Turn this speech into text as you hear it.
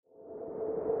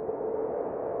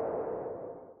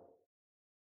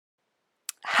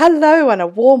Hello and a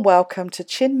warm welcome to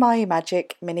Chinmayi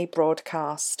Magic mini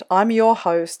broadcast. I'm your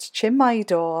host, Chinmayi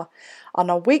Dor,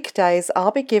 and on weekdays I'll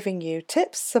be giving you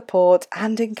tips, support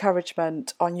and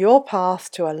encouragement on your path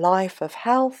to a life of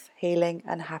health, healing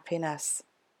and happiness.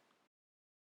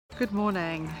 Good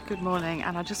morning,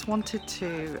 and I just wanted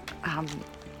to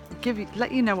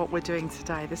let you know what we're doing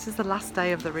today. This is the last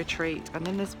day of the retreat, and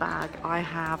in this bag I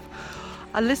have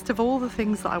a list of all the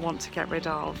things that I want to get rid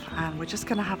of, and we're just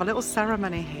going to have a little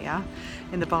ceremony here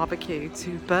in the barbecue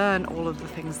to burn all of the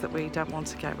things that we don't want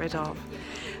to get rid of.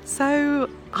 So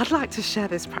I'd like to share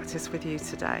this practice with you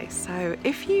today. So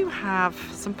if you have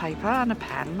some paper and a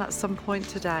pen at some point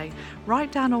today,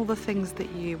 write down all the things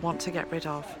that you want to get rid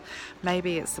of.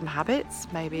 Maybe it's some habits,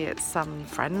 maybe it's some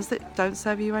friends that don't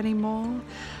serve you anymore,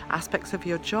 aspects of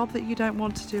your job that you don't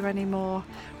want to do anymore.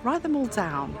 Write them all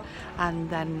down and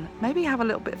then maybe have a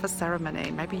little bit of a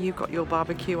ceremony. Maybe you've got your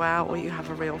barbecue out, or you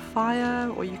have a real fire,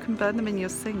 or you can burn them in your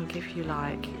sink if you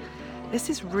like. This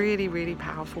is really, really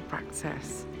powerful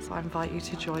practice, so I invite you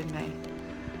to join me.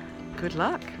 Good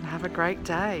luck and have a great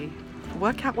day.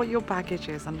 Work out what your baggage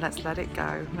is and let's let it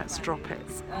go. Let's drop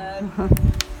it.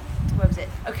 Where was it?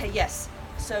 Okay, yes.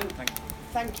 So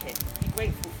thank it. Be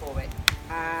grateful for it.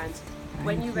 And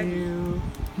when you're ready,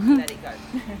 let it go.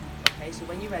 Okay, so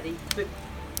when you're ready. But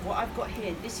what I've got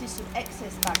here, this is some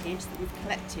excess baggage that we've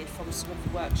collected from some of the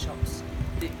workshops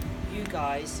that you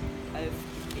guys have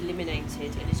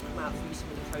eliminated, and it's come out through some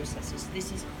of the processes.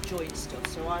 This is joint stuff,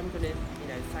 so I'm going to,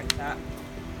 thank that,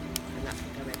 and that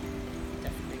can go in,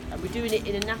 definitely. And we're doing it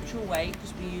in a natural way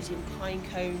because we're using pine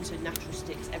cones and natural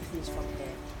sticks. Everything's from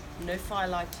here. No fire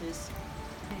lighters,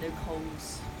 no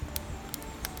coals.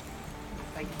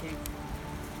 Thank you.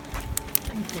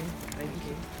 Thank you. Thank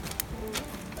you.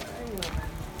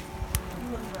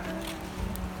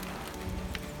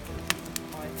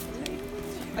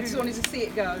 I just wanted to see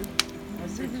it go.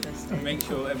 That's interesting. Make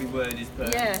sure every word is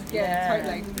perfect. Yeah,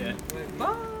 totally. Yeah.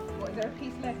 What, is there a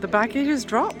piece left? The baggage is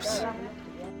dropped.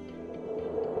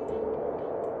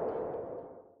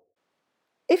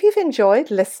 If you've enjoyed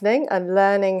listening and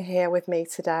learning here with me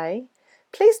today,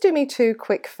 please do me two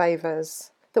quick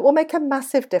favours that will make a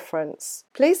massive difference.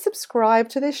 Please subscribe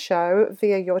to this show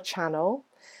via your channel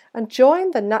and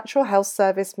join the Natural Health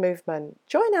Service movement.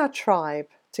 Join our tribe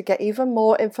to get even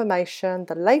more information,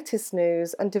 the latest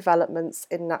news and developments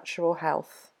in natural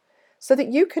health, so that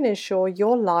you can ensure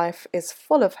your life is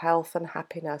full of health and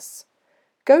happiness.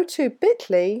 Go to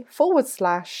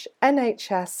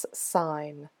bit.ly/NHS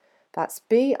sign. That's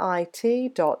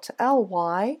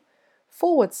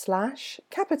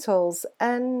bit.ly/capitals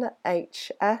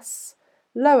NHS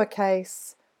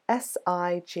lowercase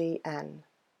SIGN.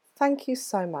 Thank you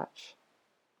so much.